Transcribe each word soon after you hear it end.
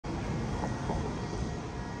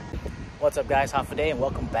What's up guys, Half a Day, and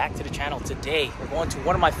welcome back to the channel. Today we're going to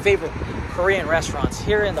one of my favorite Korean restaurants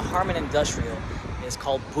here in the Harmon Industrial. It's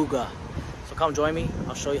called BUGA. So come join me,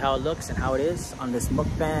 I'll show you how it looks and how it is on this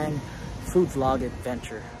mukbang food vlog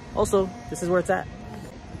adventure. Also, this is where it's at.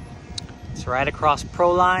 It's right across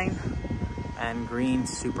Proline and Green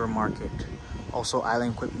Supermarket. Also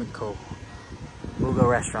Island Equipment Co. BUGA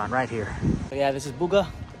Restaurant right here. So yeah, this is BUGA.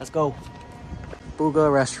 Let's go.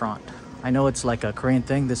 BUGA Restaurant. I know it's like a Korean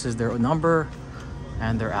thing. This is their number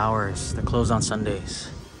and their hours. They're closed on Sundays.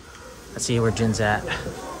 Let's see where Jin's at.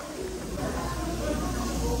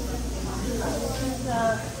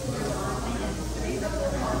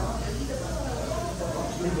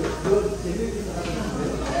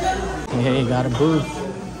 Hey, got a booth.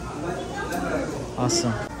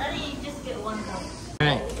 Awesome.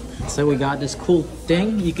 Alright, so we got this cool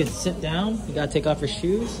thing. You can sit down. You gotta take off your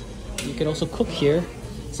shoes. You can also cook here.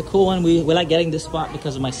 It's a cool one. We like getting this spot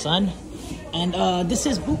because of my son. And this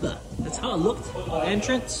is BUGA. That's how it looked on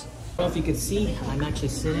entrance. I don't know if you can see, I'm actually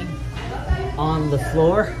sitting on the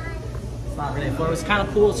floor. It's not really a floor. It's kind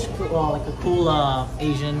of cool. It's like a cool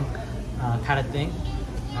Asian kind of thing.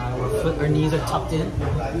 Our knees are tucked in.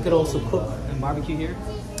 You could also cook and barbecue here.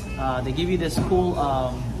 They give you this cool,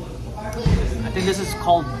 I think this is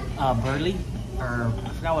called burley, or I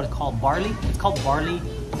forgot what it's called, barley. It's called barley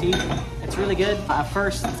tea. It's really good. At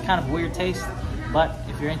first, it's kind of weird taste, but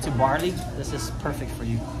if you're into barley, this is perfect for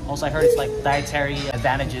you. Also, I heard it's like dietary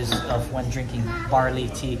advantages of when drinking barley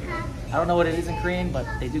tea. I don't know what it is in Korean, but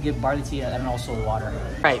they do give barley tea and also water.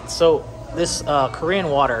 Right, so this Korean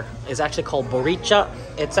water is actually called boricha.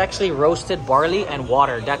 It's actually roasted barley and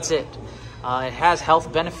water. That's it. It has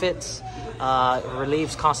health benefits. It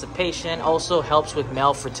relieves constipation. Also helps with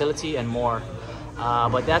male fertility and more.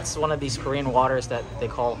 But that's one of these Korean waters that they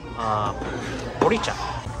call boricha.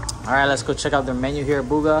 All right, let's go check out their menu here at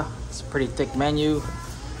BUGA. It's a pretty thick menu.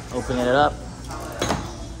 Opening it up.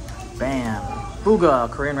 Bam.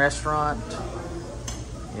 BUGA Korean restaurant.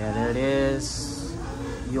 Yeah, there it is.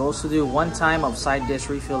 You also do one time of side dish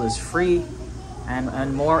refill is free,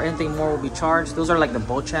 and more, anything more will be charged. Those are like the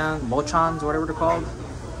bochans, whatever they're called.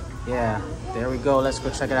 Yeah, there we go. Let's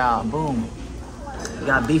go check it out. Boom. We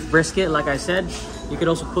got beef brisket, like I said. You could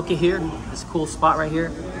also cook it here. This cool spot right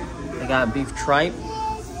here. They got beef tripe,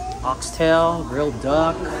 oxtail, grilled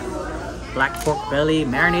duck, black pork belly,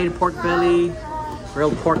 marinated pork belly,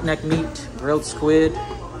 grilled pork neck meat, grilled squid.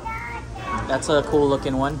 That's a cool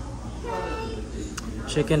looking one.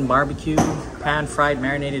 Chicken barbecue, pan fried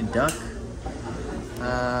marinated duck,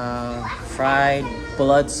 fried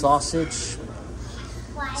blood sausage,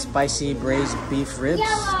 spicy braised beef ribs.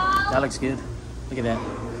 That looks good. Look at that.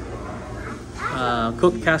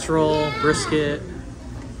 Cooked casserole, brisket,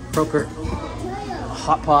 croaker,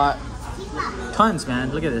 hot pot. Tons,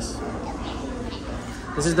 man. Look at this.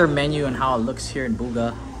 This is their menu and how it looks here in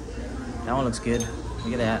BUGA. That one looks good.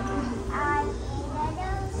 Look at that.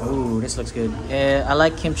 Oh, this looks good. I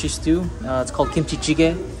like kimchi stew. It's called kimchi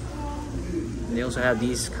jjigae. They also have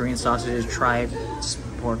these Korean sausages, tripe,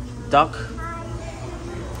 pork, duck.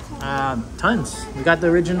 Tons. We got the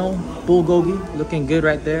original bulgogi, looking good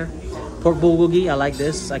right there. Pork bulgogi, I like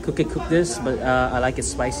this. I cook this, but I like it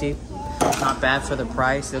spicy. Not bad for the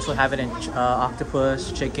price. They also have it in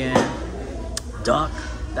octopus, chicken, duck.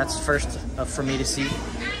 That's first for me to see.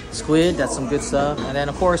 Squid, that's some good stuff. And then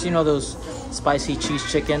of course, you know those spicy cheese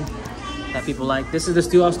chicken that people like. This is the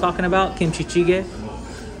stew I was talking about, kimchi jjigae.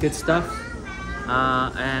 Good stuff.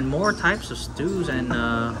 And more types of stews and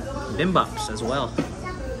bimbaps as well.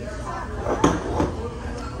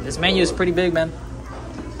 This menu is pretty big, man.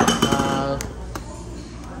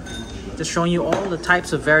 Just showing you all the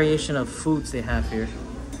types of variation of foods they have here.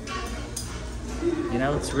 You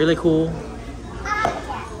know, it's really cool.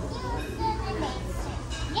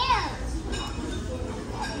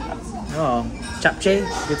 Oh, japchae,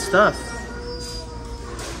 good stuff.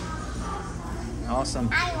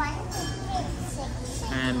 Awesome.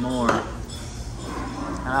 And more.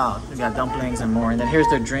 Oh, we got dumplings and more. And then here's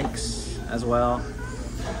their drinks as well.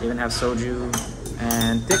 They even have soju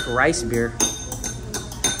and thick rice beer.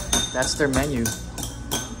 That's their menu.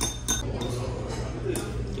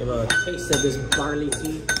 Give a taste of this barley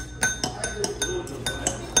tea.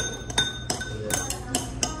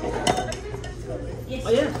 Oh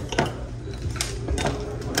yeah.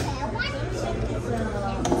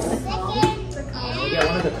 Yeah,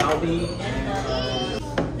 one of the kalbi.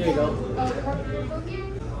 Here you go.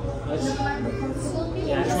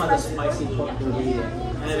 Yeah, I just want the spicy pork bulgogi.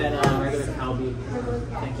 And then regular kalbi.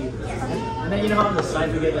 Thank you. And then you know how on the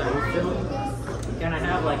side we get that refill? Can I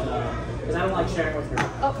have like because I don't like sharing with her.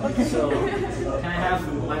 Oh, okay. So, can I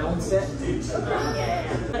have my own set? Yeah.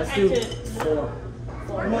 Let's do 4.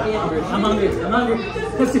 I'm hungry.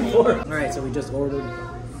 Let's do 4. Alright, so we just ordered.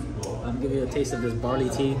 I'm giving you a taste of this barley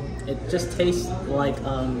tea. It just tastes like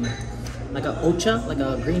a ocha, like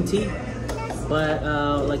a green tea, but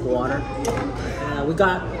like water. We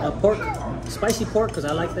got pork, spicy pork, because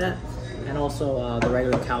I like that, and also the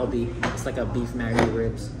regular kalbi. It's like a beef marinated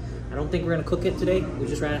ribs. I don't think we're gonna cook it today. We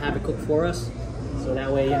just rather have it cooked for us, so that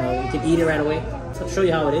way, you know, we can eat it right away. So I'll show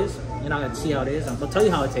you how it is. You're not gonna see how it is. I'll tell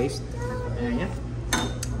you how it tastes. And yeah.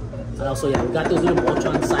 And also, yeah, we got those little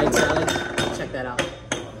bolchon side salads. Check that out.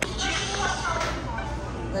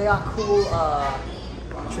 They got cool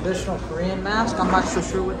traditional Korean masks. I'm not so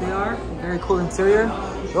sure what they are. Very cool interior.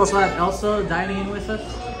 We also have Elsa dining in with us.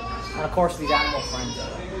 And of course, these animal friends.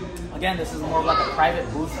 Again, this is more of like a private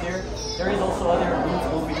booth here. There is also other booths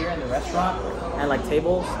over here in the restaurant and like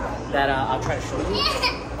tables that I'll try to show you.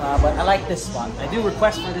 But I like this spot. I do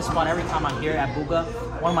request for this spot every time I'm here at BUGA.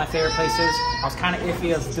 One of my favorite places. I was kind of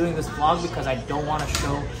iffy of doing this vlog because I don't want to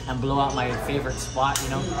show and blow out my favorite spot, you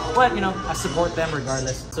know. But, you know, I support them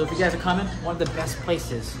regardless. So if you guys are coming, one of the best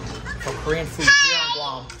places for Korean food here on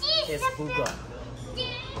Guam is BUGA.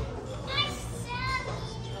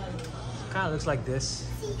 Kind of looks like this.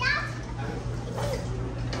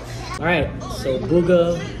 Alright, so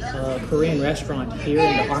BUGA Korean restaurant here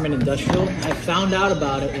in the Harmon Industrial. I found out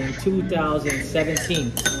about it in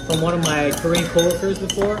 2017 from one of my Korean coworkers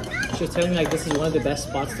before. She was telling me like this is one of the best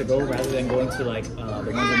spots to go rather than going to like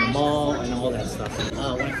the ones in the mall and all that stuff.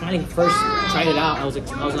 When I finally first tried it out, I was like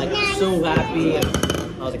so happy and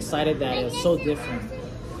I was excited that it was so different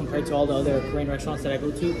compared to all the other Korean restaurants that I go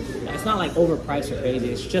to. It's not like overpriced or crazy.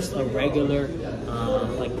 It's just a regular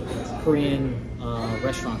like Korean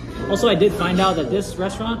restaurant. Also, I did find out that this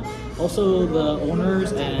restaurant, also the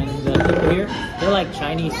owners and the people here, they're like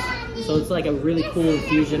Chinese. So it's like a really cool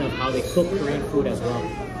infusion of how they cook Korean food as well.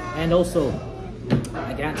 And also,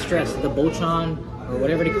 I can't stress, the bolchon or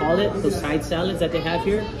whatever they call it, those side salads that they have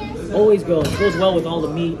here, always goes well with all the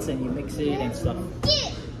meats and you mix it and stuff.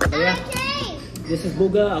 But yeah, this is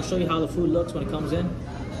BUGA. I'll show you how the food looks when it comes in.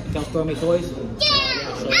 It comes from me toys. Yeah,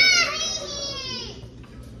 I'll show you.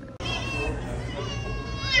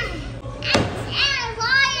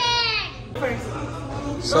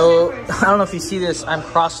 So, I don't know if you see this, I'm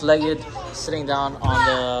cross-legged sitting down on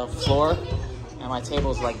the floor and my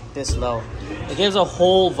table is like this low. It gives a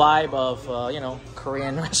whole vibe of, you know,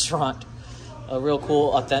 Korean restaurant. A real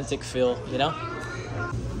cool, authentic feel, you know?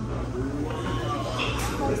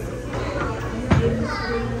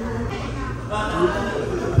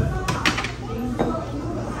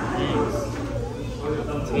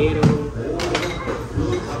 Potato,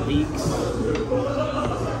 leeks,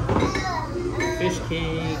 fish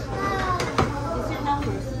cake,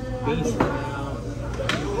 bean sprout,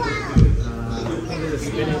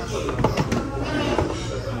 spinach,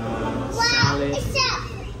 salad,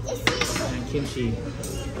 and kimchi.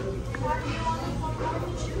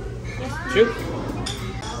 Shoot!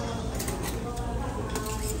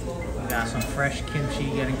 We got some fresh kimchi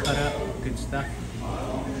getting cut up. Good stuff.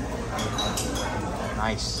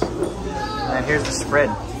 Nice. And then here's the spread.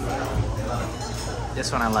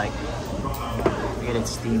 This one I like. We get it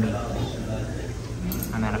steamy.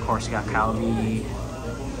 And then of course you got kalbi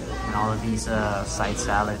and all of these side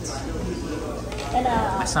salads.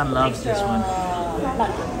 My son loves this one.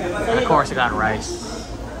 And of course I got rice.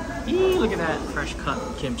 Eee, look at that fresh cut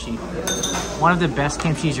kimchi. One of the best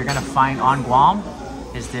kimchis you're gonna find on Guam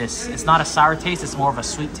is this. It's not a sour taste, it's more of a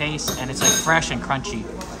sweet taste, and it's like fresh and crunchy.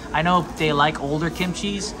 I know they like older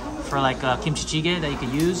kimchis for like kimchi jjigae that you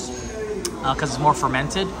could use because it's more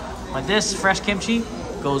fermented. But this fresh kimchi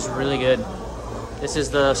goes really good. This is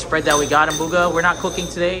the spread that we got in BUGA. We're not cooking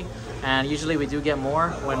today, and usually we do get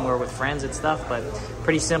more when we're with friends and stuff, but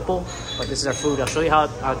pretty simple. But this is our food. I'll tell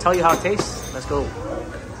you how it tastes. Let's go.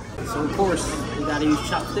 So of course, we gotta use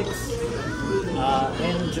chopsticks.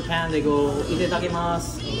 In Japan, they go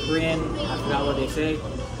itadakimasu. In Korean, I forgot what they say.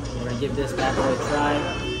 We're gonna give this bad boy a try.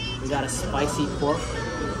 We got a spicy pork.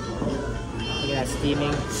 Look at that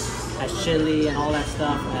steaming. Has chili and all that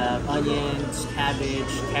stuff. Onions,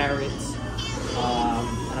 cabbage, carrots.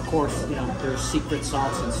 And of course, you know, there's secret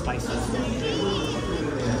sauce and spices.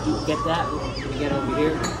 You get that, you get over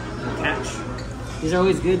here, and catch. These are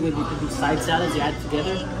always good when you put these side salads, you add it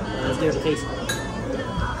together. Let's give it a taste.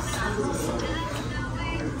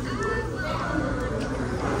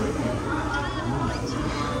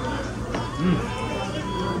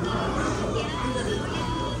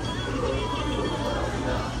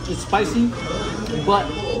 It's spicy, but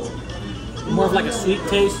more of like a sweet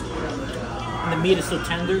taste. meat is so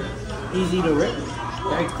tender, easy to rip,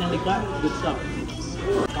 very thinly cut, good stuff.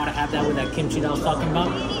 Gotta have that with that kimchi that I was talking about.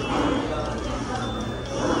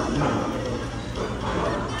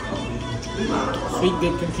 Sweet,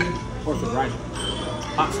 good kimchi, of course with rice.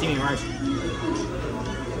 Hot steaming rice.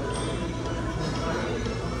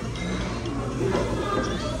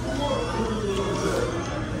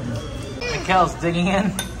 Mikel's digging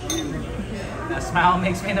in. That smile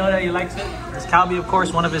makes me know that he likes it. This kalbi, of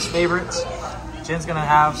course, one of his favorites. Jin's gonna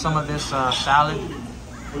have some of this salad.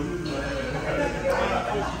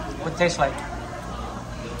 What it tastes like?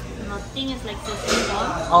 Nothing, is like sesame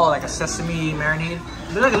sauce. Oh, like a sesame marinade.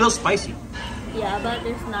 It's like a little spicy. Yeah, but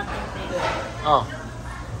there's nothing there. Oh.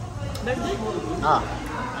 But good. Ah,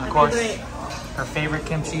 and of course, her favorite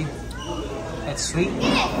kimchi. It's sweet. Oh,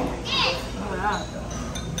 yeah.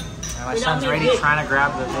 And my son's ready trying to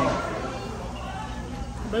grab the thing.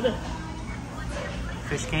 Brother.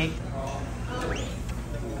 Fish cake.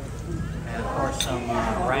 And of course some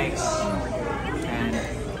rice. And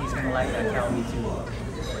he's gonna like that kalbi too.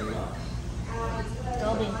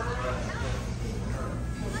 Kalbi.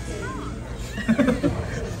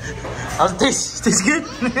 How's it taste? Tastes good?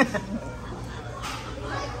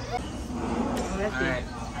 Alright.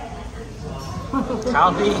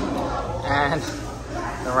 Kalbi and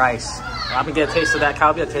the rice. I'm gonna get a taste of that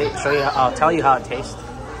kalbi. I'll tell you how it tastes.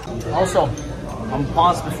 Also, I'm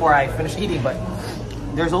paused before I finish eating, but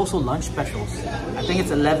there's also lunch specials. I think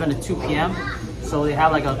it's 11 to 2 p.m. So they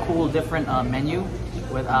have like a cool different menu.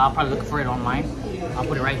 With I'll probably look for it online. I'll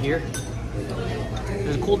put it right here.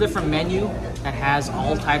 There's a cool different menu that has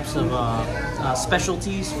all types of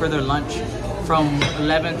specialties for their lunch from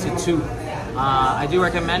 11 to 2. I do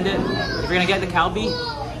recommend it. If you're gonna get the kalbi,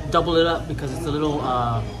 double it up because it's a little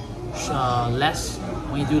less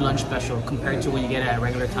when you do lunch special compared to when you get it at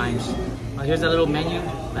regular times. Here's a little menu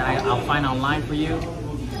that I'll find online for you.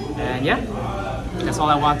 And yeah, that's all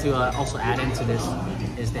I want to also add into this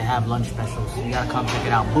is they have lunch specials. You gotta come check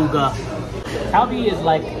it out. BUGA. Kalbi is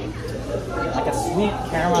like a sweet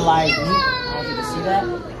caramelized meat. I don't know if you can see that.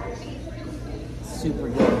 Super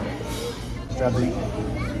good. Try to eat.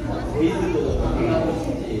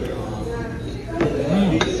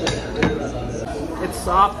 It's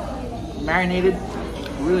soft, marinated,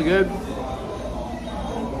 really good.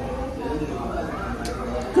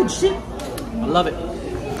 Good shit. I love it.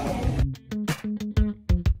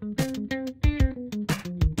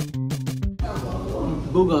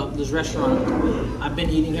 BUGA, this restaurant, I've been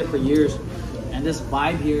eating here for years, and this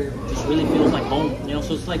vibe here just really feels like home. You know,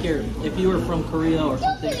 so it's like if you were from Korea or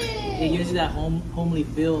something, it gives you that homely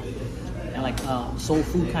feel and like soul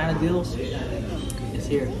food kind of deals. It's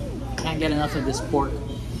here. Can't get enough of this pork.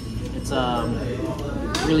 It's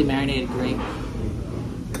really marinated great.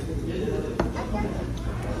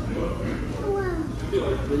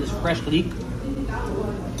 With this fresh leek,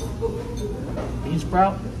 bean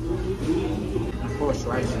sprout, and of course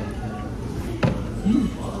rice.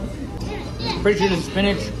 Pretty sure this is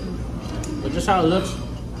spinach, but just how it looks.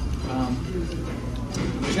 I'm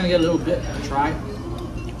just gonna get a little bit to try.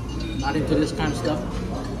 Not into this kind of stuff.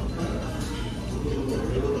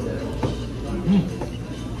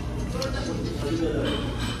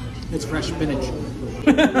 It's fresh spinach.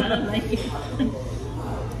 I don't like it.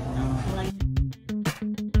 I like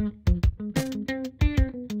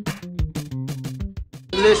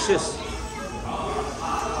Delicious.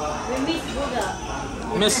 We miss BUGA.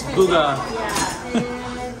 Miss BUGA. Yeah.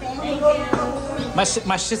 Thank you.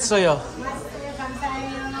 맛있어요.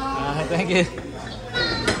 Thank you.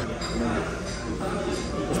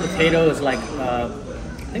 This potato is like, I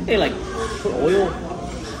think they like put oil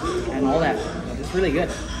and all that. It's really good.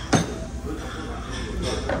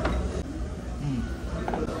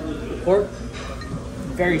 Pork,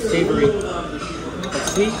 very savory, but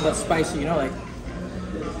sweet but spicy. You know, like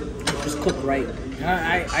just cooked right.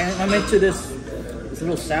 And I'm into this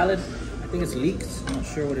little salad. I think it's leeks. I'm not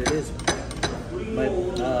sure what it is, but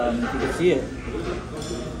you can see it.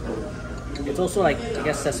 It's also like, I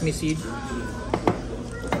guess, sesame seed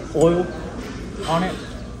oil on it.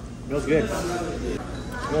 It feels good.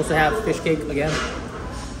 We also have fish cake again.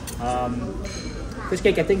 Fish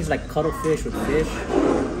cake, I think, is like cuttlefish with fish.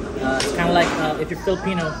 It's kind of like, if you're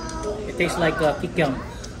Filipino, it tastes like kikiam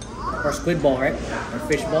or squid ball, right? Or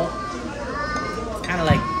fish ball. It's kind of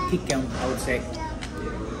like kikiam, I would say.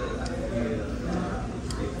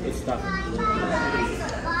 Good stuff.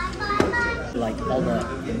 Like all the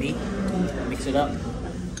meat, mix it up.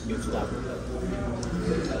 Good stuff.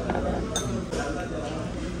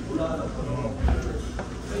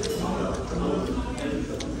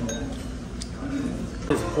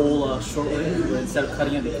 This whole short way, but instead of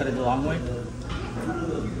cutting it, they cut it the long way.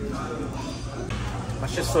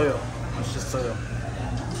 맛있어요. 맛있어요.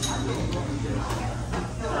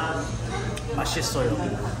 맛있어요.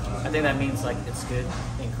 I think that means like it's good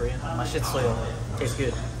in Korean. 맛있어요. Tastes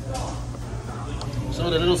good. So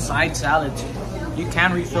the little side salads, you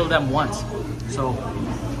can refill them once. So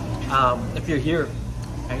if you're here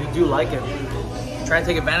and you do like it, try to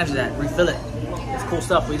take advantage of that. Refill it. It's cool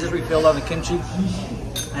stuff. We just refilled on the kimchi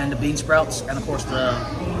and the bean sprouts and of course the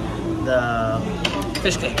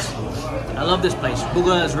fish cakes. I love this place.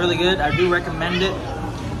 BUGA is really good. I do recommend it.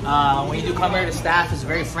 When you do come here, the staff is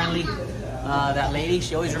very friendly. That lady,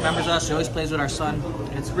 she always remembers us. She always plays with our son.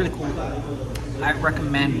 It's really cool. I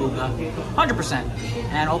recommend BUGA 100%.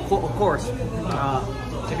 And of course,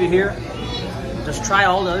 if you're here, just try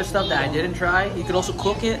all the other stuff that I didn't try. You could also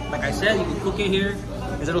cook it. Like I said, you can cook it here.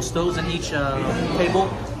 There's little stoves in each table.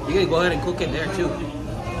 You can go ahead and cook it there too.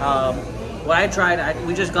 What I tried,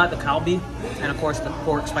 we just got the kalbi and of course the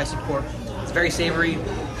pork, spicy pork. It's very savory.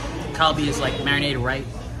 Kalbi is like marinated right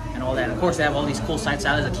and all that. Of course, they have all these cool side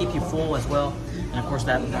salads that keep you full as well. And of course,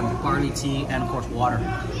 that barley tea and of course water.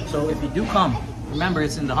 So if you do come, remember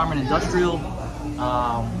it's in the Harmon Industrial.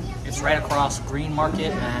 It's right across Green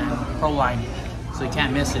Market and Pearl Line, so you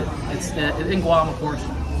can't miss it. It's in Guam, of course,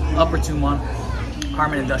 Upper Tumon,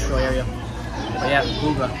 Harmon Industrial area. But yeah,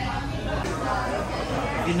 BUGA.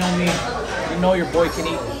 You know me, you know your boy can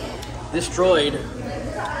eat. Destroyed.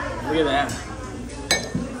 Look at that.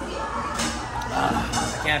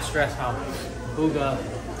 I can't stress how BUGA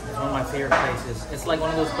is one of my favorite places. It's like one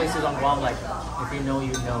of those places on Guam, like if you know,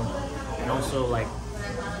 you know. And also like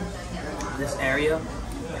this area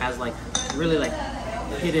has like really like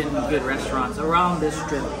hidden good restaurants around this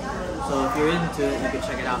strip. So if you're into it, you can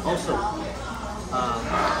check it out. Also,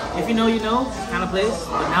 if you know, you know kind of place.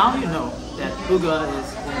 But now you know that BUGA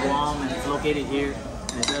is in Guam and it's located here,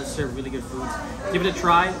 and it does serve really good food. Give it a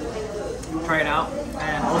try. Try it out.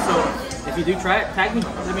 And also, if you do try it, tag me.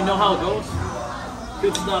 Let me know how it goes.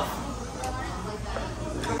 Good stuff.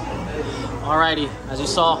 Alrighty, as you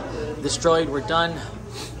saw, destroyed. We're done.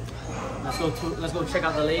 Let's go check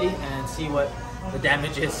out the lady and see what the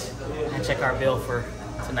damage is, and check our bill for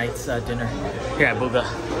tonight's dinner here at BUGA.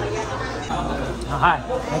 Hi,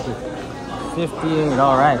 thank you. 58.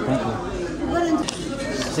 All right, thank you.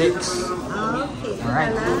 6. All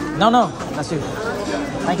right. No, that's you.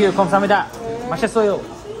 Thank you. 감사합니다. 맛있어요.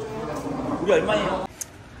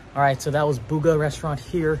 All right, so that was BUGA Restaurant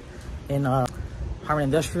here in Harmon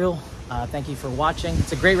Industrial. Thank you for watching.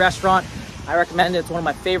 It's a great restaurant. I recommend it. It's one of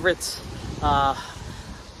my favorites.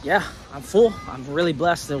 Yeah, I'm full. I'm really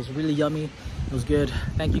blessed. It was really yummy. It was good.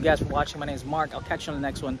 Thank you guys for watching. My name is Mark. I'll catch you on the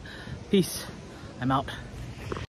next one. Peace. I'm out.